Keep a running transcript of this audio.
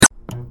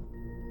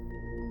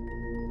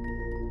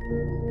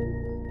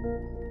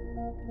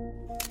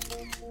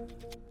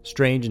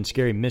Strange and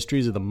Scary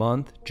Mysteries of the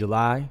Month,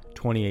 July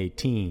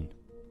 2018.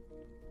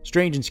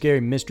 Strange and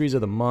Scary Mysteries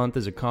of the Month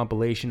is a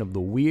compilation of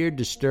the weird,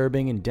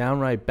 disturbing, and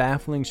downright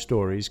baffling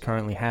stories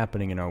currently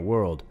happening in our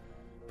world.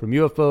 From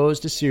UFOs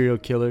to serial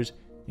killers,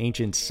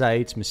 ancient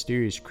sites,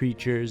 mysterious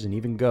creatures, and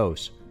even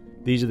ghosts.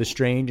 These are the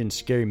Strange and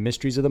Scary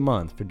Mysteries of the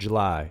Month for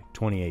July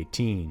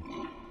 2018.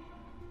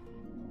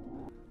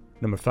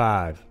 Number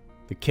 5.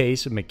 The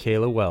Case of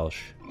Michaela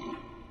Welsh.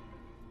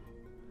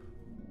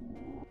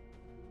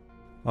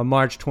 On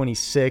March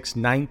 26,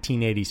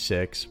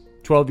 1986,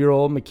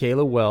 12-year-old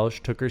Michaela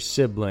Welsh took her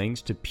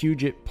siblings to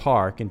Puget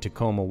Park in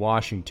Tacoma,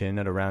 Washington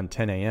at around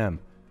 10 a.m.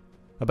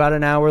 About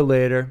an hour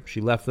later,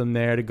 she left them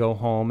there to go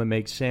home and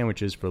make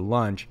sandwiches for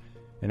lunch,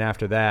 and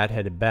after that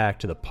headed back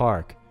to the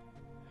park.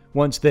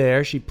 Once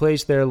there, she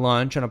placed their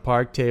lunch on a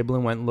park table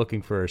and went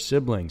looking for her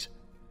siblings.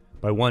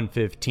 By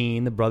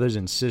 1:15, the brothers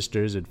and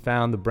sisters had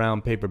found the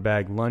brown paper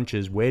bag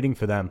lunches waiting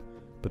for them,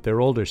 but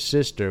their older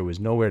sister was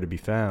nowhere to be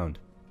found.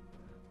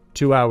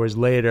 2 hours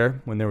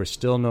later, when there was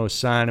still no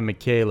sign of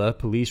Michaela,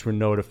 police were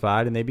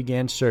notified and they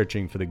began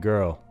searching for the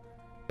girl.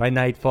 By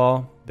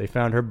nightfall, they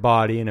found her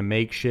body in a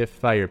makeshift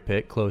fire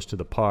pit close to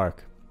the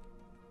park.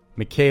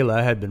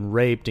 Michaela had been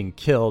raped and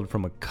killed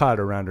from a cut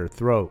around her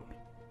throat.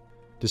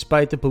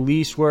 Despite the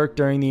police work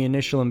during the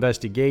initial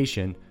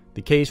investigation,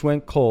 the case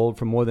went cold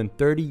for more than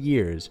 30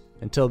 years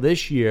until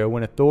this year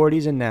when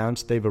authorities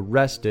announced they've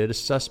arrested a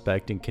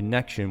suspect in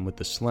connection with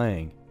the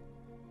slaying.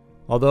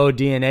 Although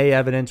DNA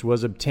evidence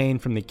was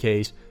obtained from the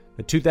case,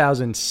 a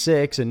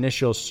 2006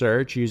 initial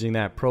search using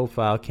that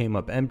profile came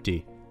up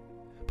empty.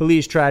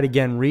 Police tried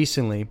again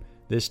recently,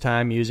 this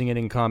time using it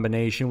in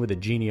combination with a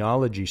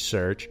genealogy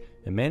search,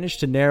 and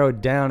managed to narrow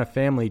down a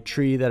family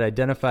tree that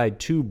identified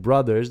 2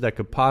 brothers that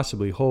could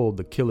possibly hold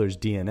the killer's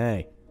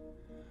DNA.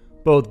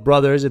 Both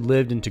brothers had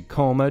lived in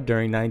Tacoma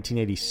during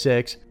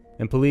 1986,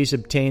 and police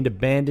obtained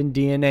abandoned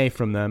DNA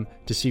from them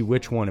to see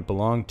which one it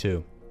belonged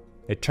to.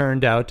 It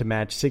turned out to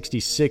match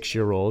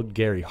 66-year-old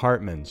Gary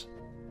Hartman's.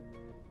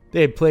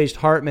 They had placed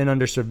Hartman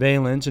under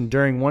surveillance, and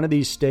during one of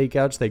these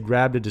stakeouts they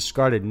grabbed a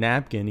discarded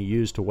napkin he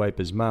used to wipe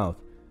his mouth.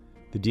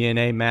 The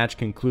DNA matched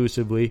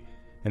conclusively,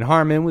 and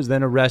Hartman was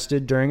then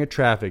arrested during a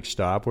traffic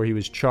stop where he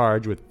was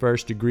charged with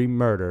first-degree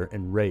murder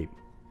and rape.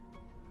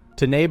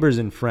 To neighbors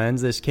and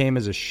friends, this came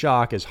as a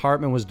shock as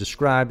Hartman was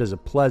described as a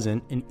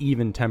pleasant and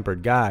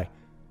even-tempered guy.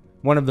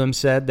 One of them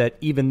said that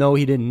even though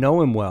he didn't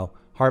know him well,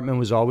 Hartman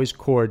was always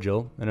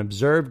cordial and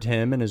observed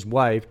him and his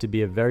wife to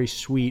be a very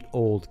sweet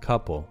old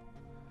couple.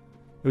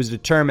 It was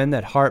determined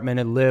that Hartman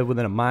had lived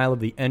within a mile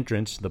of the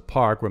entrance to the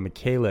park where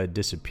Michaela had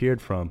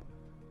disappeared from.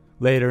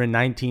 Later in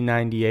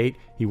 1998,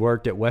 he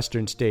worked at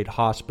Western State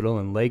Hospital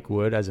in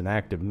Lakewood as an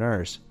active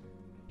nurse.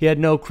 He had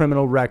no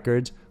criminal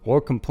records or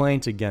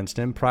complaints against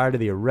him prior to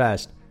the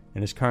arrest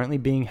and is currently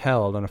being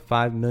held on a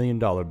 $5 million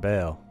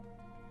bail.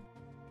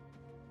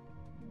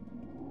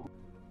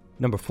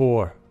 Number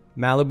 4.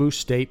 Malibu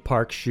State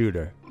Park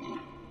Shooter.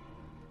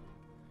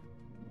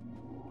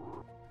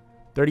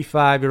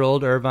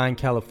 35-year-old Irvine,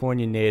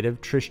 California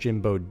native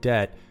Tristan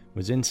Beaudet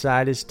was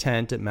inside his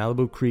tent at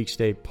Malibu Creek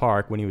State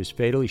Park when he was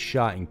fatally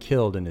shot and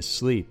killed in his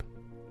sleep.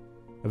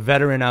 A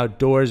veteran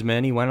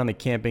outdoorsman, he went on the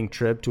camping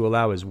trip to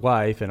allow his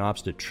wife, an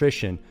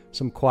obstetrician,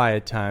 some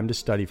quiet time to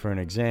study for an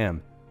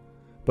exam.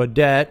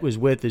 Beaudet was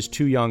with his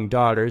 2 young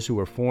daughters who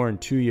were 4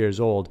 and 2 years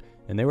old,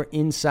 and they were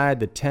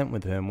inside the tent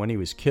with him when he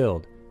was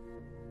killed.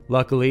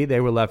 Luckily, they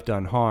were left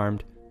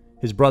unharmed.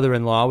 His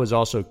brother-in-law was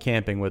also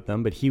camping with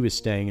them, but he was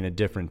staying in a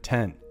different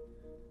tent.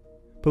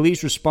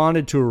 Police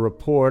responded to a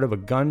report of a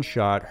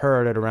gunshot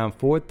heard at around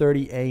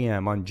 4:30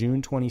 a.m. on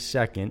June 22,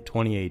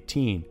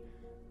 2018.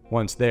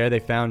 Once there, they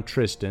found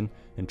Tristan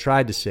and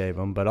tried to save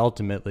him, but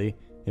ultimately,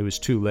 it was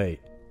too late.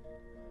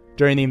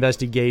 During the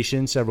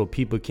investigation, several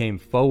people came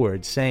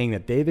forward saying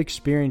that they've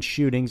experienced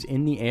shootings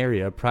in the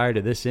area prior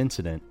to this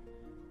incident.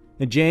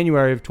 In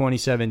January of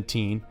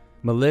 2017,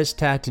 Melissa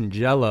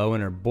Tatangelo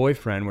and her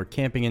boyfriend were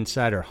camping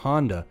inside her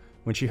Honda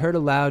when she heard a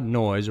loud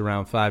noise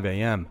around 5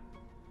 a.m.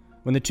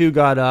 When the two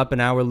got up an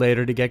hour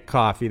later to get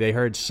coffee, they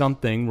heard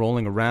something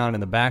rolling around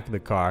in the back of the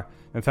car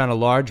and found a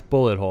large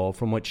bullet hole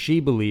from what she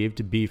believed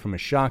to be from a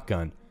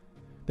shotgun.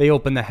 They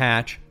opened the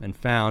hatch and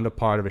found a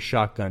part of a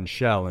shotgun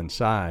shell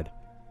inside.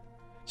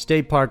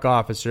 State Park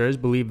officers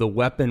believe the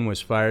weapon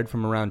was fired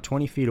from around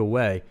 20 feet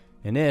away,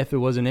 and if it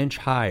was an inch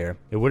higher,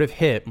 it would have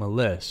hit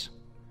Melissa.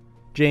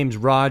 James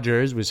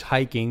Rogers was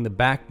hiking the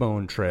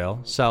Backbone Trail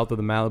south of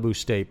the Malibu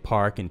State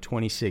Park in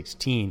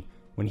 2016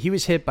 when he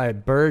was hit by a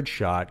bird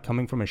shot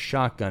coming from a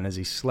shotgun as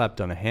he slept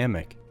on a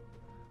hammock.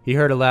 He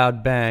heard a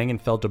loud bang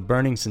and felt a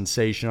burning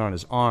sensation on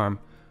his arm.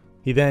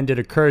 He then did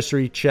a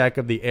cursory check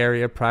of the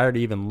area prior to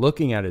even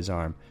looking at his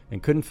arm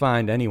and couldn't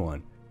find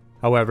anyone.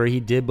 However, he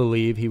did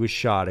believe he was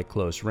shot at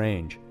close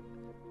range.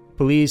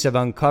 Police have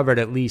uncovered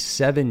at least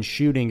 7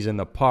 shootings in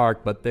the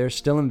park, but they're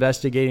still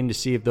investigating to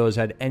see if those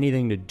had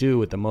anything to do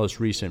with the most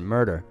recent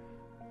murder.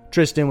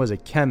 Tristan was a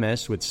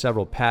chemist with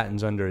several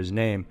patents under his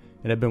name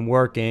and had been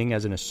working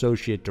as an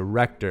associate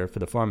director for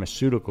the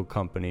pharmaceutical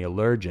company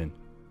Allergan.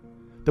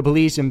 The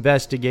police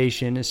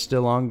investigation is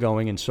still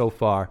ongoing, and so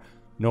far,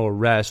 no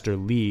arrest or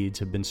leads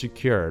have been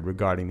secured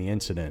regarding the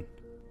incident.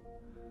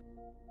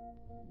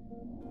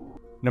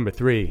 Number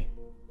 3.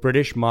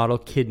 British model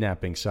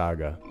kidnapping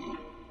saga.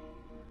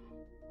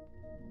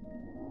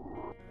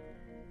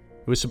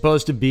 It was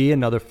supposed to be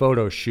another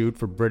photo shoot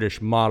for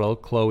British model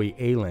Chloe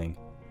Ayling.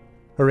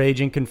 Her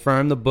agent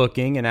confirmed the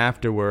booking and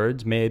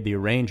afterwards made the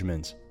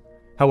arrangements.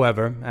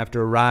 However,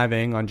 after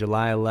arriving on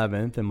July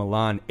 11th in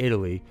Milan,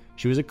 Italy,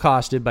 she was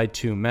accosted by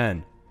 2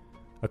 men.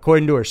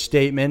 According to her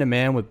statement, a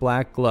man with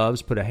black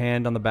gloves put a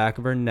hand on the back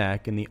of her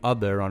neck and the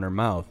other on her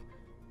mouth.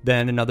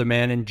 Then another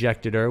man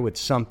injected her with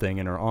something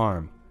in her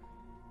arm.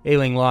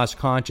 Ayling lost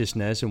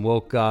consciousness and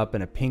woke up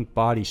in a pink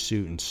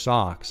bodysuit and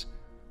socks.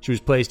 She was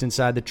placed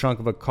inside the trunk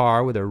of a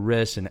car with her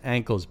wrists and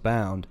ankles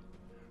bound.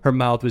 Her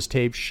mouth was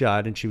taped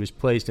shut and she was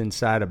placed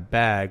inside a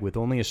bag with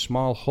only a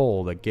small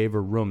hole that gave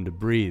her room to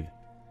breathe.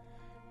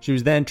 She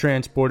was then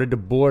transported to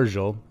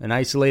Borgio, an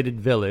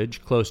isolated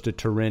village close to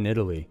Turin,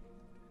 Italy.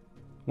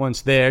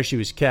 Once there, she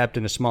was kept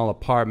in a small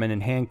apartment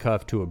and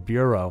handcuffed to a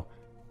bureau.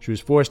 She was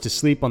forced to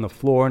sleep on the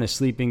floor in a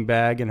sleeping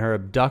bag, and her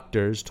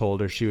abductors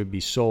told her she would be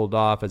sold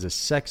off as a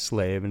sex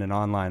slave in an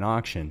online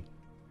auction.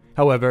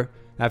 However,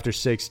 after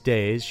 6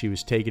 days, she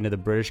was taken to the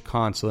British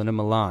consulate in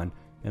Milan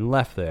and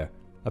left there,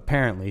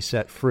 apparently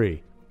set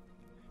free.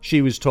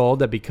 She was told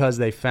that because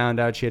they found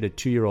out she had a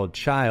 2-year-old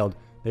child,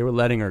 they were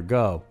letting her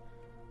go.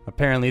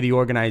 Apparently, the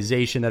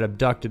organization that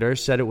abducted her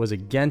said it was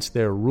against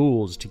their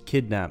rules to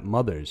kidnap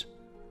mothers.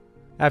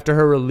 After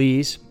her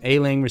release,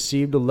 Ayling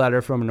received a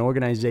letter from an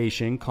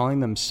organization calling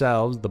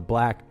themselves the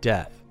Black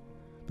Death.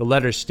 The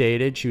letter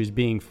stated she was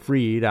being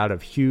freed out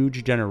of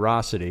huge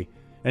generosity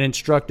and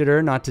instructed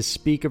her not to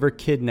speak of her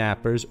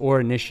kidnappers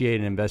or initiate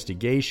an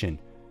investigation.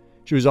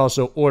 She was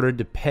also ordered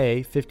to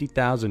pay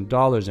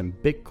 $50,000 in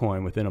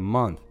Bitcoin within a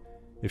month.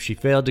 If she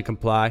failed to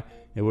comply,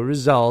 it would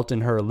result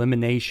in her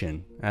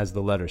elimination, as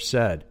the letter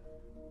said.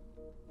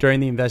 During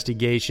the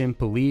investigation,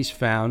 police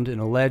found an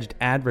alleged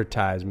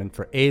advertisement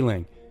for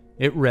Ayling.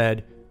 It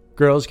read,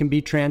 "Girls can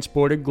be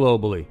transported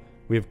globally.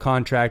 We have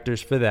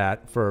contractors for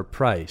that for a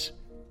price.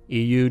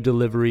 EU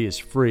delivery is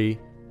free.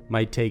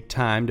 Might take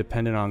time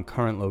depending on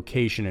current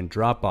location and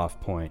drop-off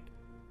point."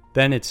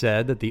 Then it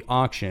said that the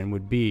auction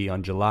would be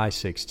on July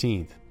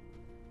 16th.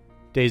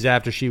 Days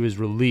after she was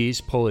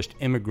released, Polish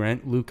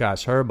immigrant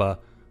Lukas Herba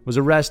was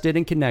arrested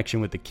in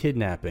connection with the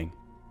kidnapping.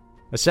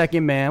 A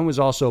second man was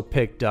also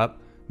picked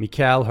up,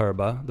 Mikhail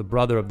Herba, the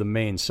brother of the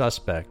main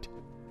suspect.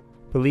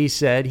 Police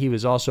said he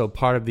was also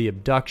part of the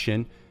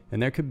abduction,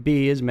 and there could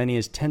be as many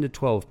as 10 to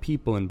 12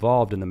 people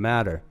involved in the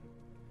matter.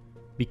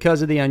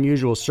 Because of the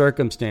unusual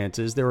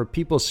circumstances, there were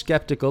people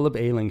skeptical of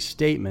Ayling's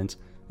statements,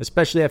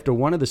 especially after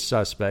one of the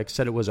suspects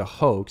said it was a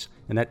hoax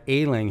and that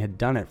Ayling had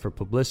done it for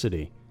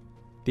publicity.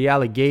 The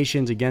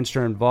allegations against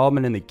her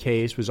involvement in the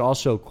case was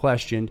also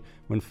questioned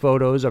when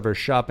photos of her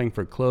shopping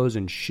for clothes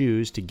and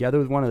shoes together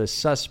with one of the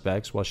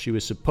suspects while she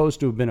was supposed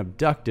to have been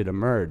abducted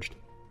emerged.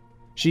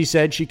 She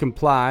said she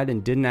complied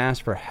and didn't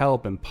ask for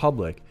help in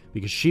public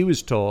because she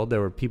was told there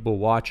were people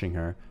watching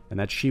her and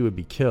that she would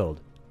be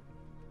killed.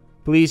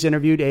 Police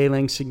interviewed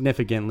Ayling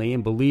significantly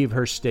and believe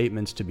her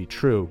statements to be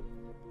true.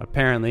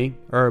 Apparently,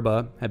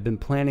 Herba had been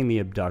planning the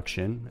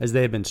abduction as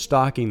they had been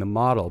stalking the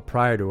model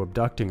prior to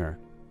abducting her.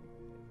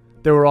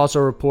 There were also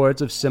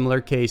reports of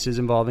similar cases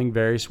involving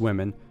various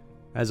women.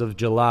 As of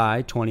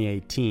July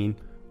 2018,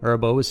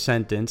 Herba was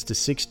sentenced to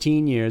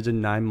 16 years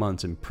and 9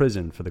 months in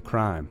prison for the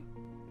crime.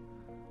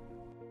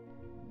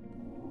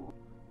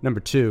 Number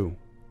 2.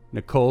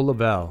 Nicole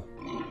Lavelle.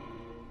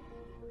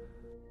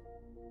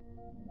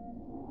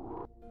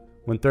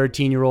 When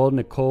 13-year-old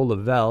Nicole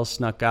Lavelle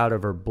snuck out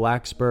of her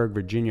Blacksburg,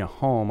 Virginia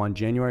home on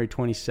January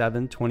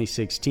 27,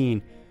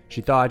 2016,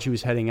 she thought she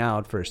was heading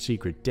out for a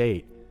secret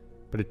date,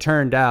 but it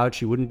turned out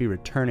she wouldn't be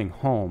returning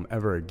home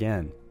ever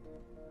again.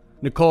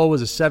 Nicole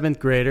was a 7th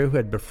grader who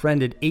had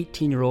befriended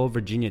 18-year-old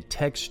Virginia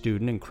Tech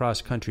student and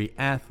cross-country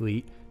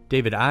athlete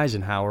David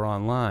Eisenhower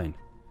online.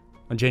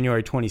 On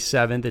January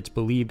 27th, it's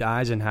believed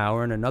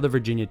Eisenhower and another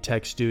Virginia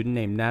Tech student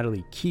named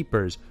Natalie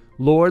Keepers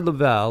lured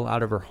Lavelle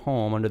out of her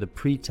home under the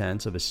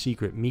pretense of a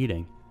secret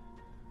meeting.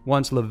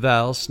 Once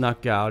Lavelle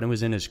snuck out and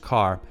was in his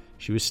car,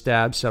 she was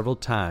stabbed several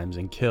times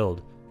and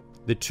killed.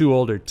 The 2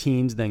 older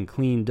teens then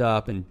cleaned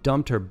up and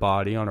dumped her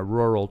body on a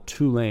rural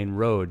 2-lane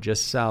road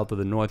just south of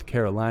the North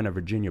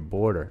Carolina-Virginia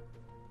border.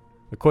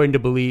 According to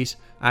police,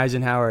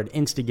 Eisenhower had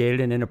instigated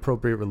an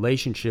inappropriate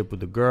relationship with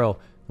the girl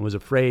and was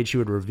afraid she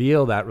would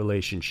reveal that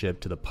relationship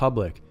to the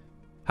public.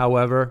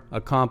 However,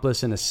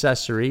 accomplice and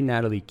accessory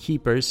Natalie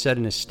Keepers said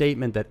in a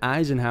statement that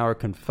Eisenhower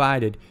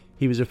confided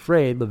he was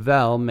afraid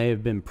Lavelle may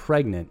have been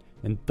pregnant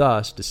and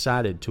thus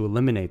decided to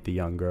eliminate the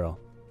young girl.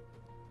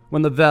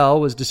 When Lavelle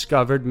was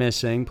discovered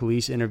missing,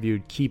 police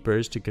interviewed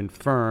Keepers to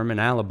confirm an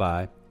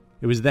alibi.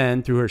 It was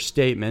then through her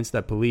statements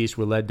that police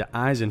were led to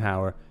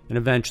Eisenhower and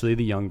eventually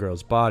the young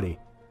girl's body.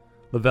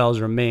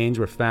 Lavelle's remains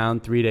were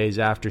found 3 days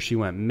after she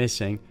went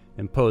missing,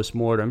 and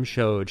post-mortem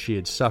showed she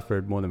had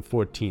suffered more than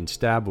 14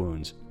 stab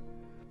wounds.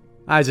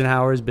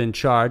 Eisenhower has been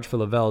charged for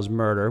Lavelle's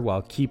murder,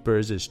 while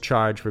Keepers is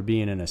charged for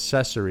being an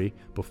accessory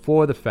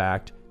before the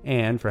fact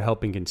and for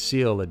helping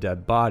conceal a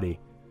dead body.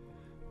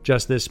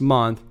 Just this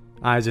month,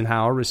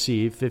 Eisenhower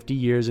received 50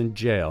 years in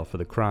jail for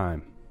the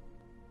crime.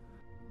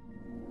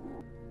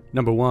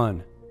 Number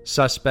 1.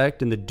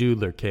 Suspect in the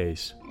Doodler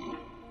case.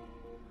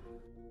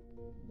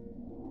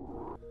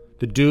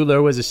 The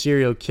Doodler was a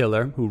serial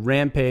killer who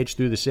rampaged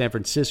through the San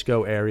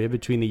Francisco area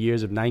between the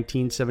years of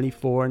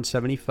 1974 and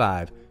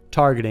 75,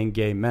 targeting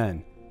gay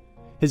men.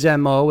 His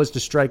MO was to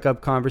strike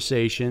up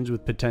conversations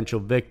with potential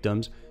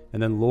victims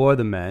and then lure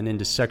the men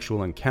into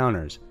sexual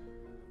encounters.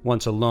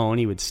 Once alone,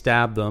 he would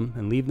stab them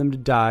and leave them to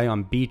die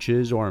on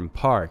beaches or in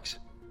parks.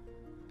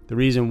 The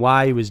reason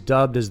why he was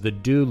dubbed as the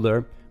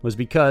Doodler was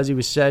because he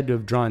was said to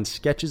have drawn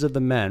sketches of the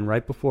men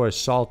right before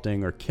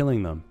assaulting or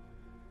killing them.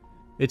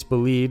 It's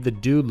believed the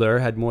Doodler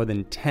had more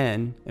than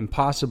 10 and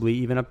possibly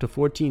even up to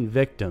 14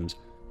 victims,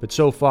 but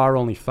so far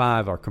only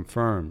 5 are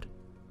confirmed.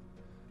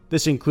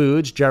 This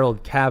includes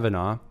Gerald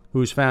Kavanaugh, who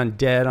was found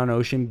dead on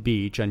Ocean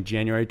Beach on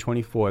January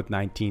 24,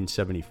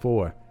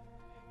 1974.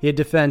 He had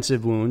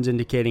defensive wounds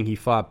indicating he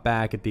fought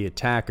back at the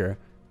attacker.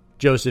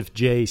 Joseph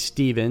J.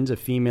 Stevens, a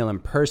female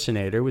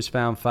impersonator, was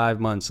found 5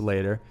 months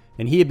later,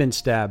 and he had been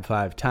stabbed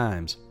 5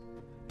 times.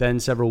 Then,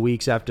 several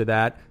weeks after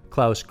that,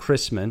 Klaus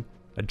Christmann,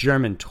 a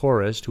German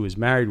tourist who was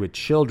married with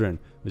children,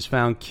 was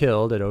found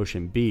killed at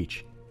Ocean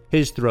Beach.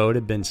 His throat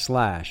had been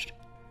slashed.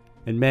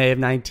 In May of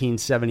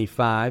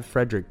 1975,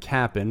 Frederick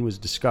Kappen was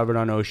discovered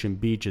on Ocean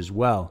Beach as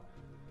well.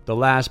 The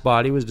last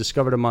body was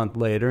discovered a month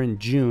later in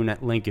June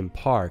at Lincoln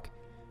Park.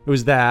 It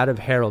was that of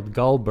Harold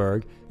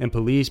Gullberg, and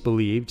police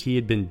believed he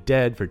had been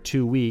dead for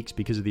 2 weeks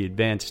because of the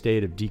advanced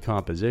state of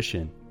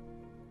decomposition.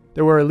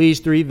 There were at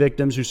least 3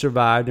 victims who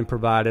survived and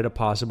provided a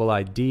possible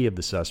ID of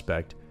the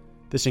suspect.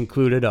 This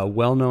included a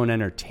well-known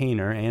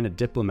entertainer and a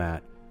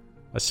diplomat.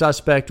 A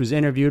suspect was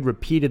interviewed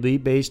repeatedly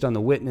based on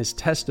the witness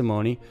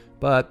testimony,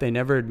 but they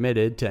never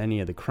admitted to any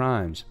of the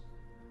crimes.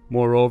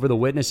 Moreover, the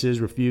witnesses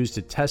refused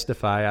to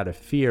testify out of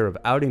fear of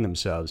outing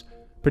themselves,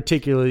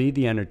 particularly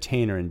the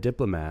entertainer and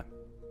diplomat.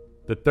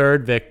 The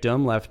 3rd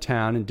victim left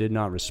town and did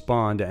not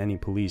respond to any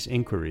police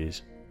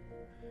inquiries.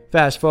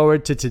 Fast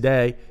forward to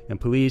today,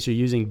 and police are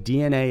using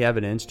DNA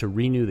evidence to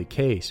renew the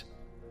case.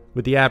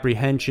 With the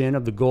apprehension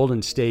of the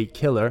Golden State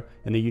Killer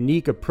and the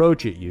unique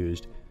approach it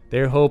used, they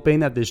are hoping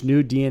that this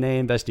new DNA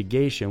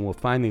investigation will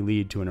finally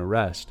lead to an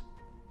arrest.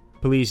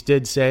 Police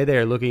did say they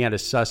are looking at a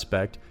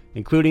suspect,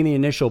 including the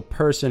initial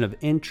person of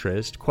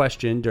interest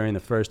questioned during the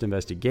first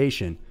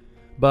investigation,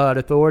 but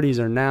authorities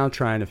are now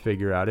trying to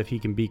figure out if he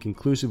can be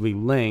conclusively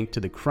linked to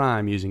the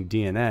crime using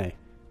DNA.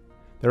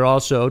 They're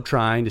also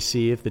trying to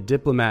see if the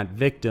diplomat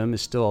victim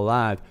is still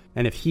alive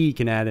and if he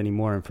can add any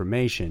more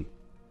information.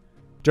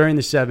 During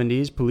the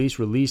 70s, police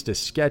released a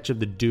sketch of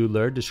the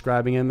Doodler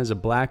describing him as a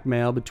black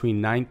male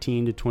between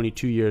 19 to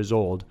 22 years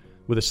old,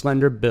 with a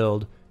slender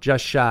build,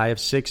 just shy of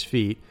 6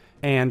 feet,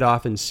 and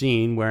often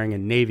seen wearing a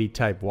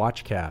Navy-type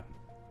watch cap.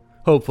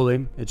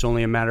 Hopefully, it's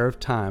only a matter of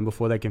time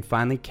before they can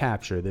finally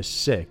capture this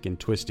sick and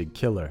twisted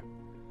killer.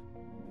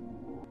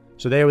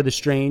 So there were the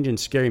strange and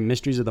scary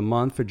mysteries of the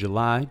month for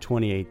July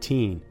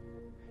 2018.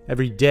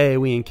 Every day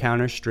we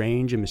encounter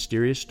strange and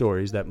mysterious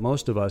stories that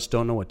most of us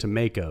don't know what to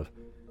make of.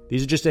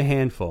 These are just a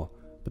handful,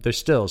 but there's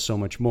still so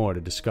much more to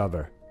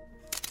discover.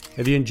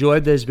 If you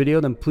enjoyed this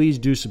video, then please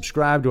do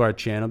subscribe to our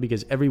channel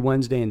because every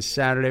Wednesday and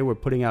Saturday we're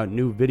putting out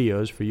new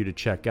videos for you to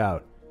check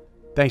out.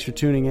 Thanks for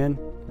tuning in,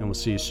 and we'll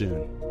see you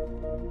soon.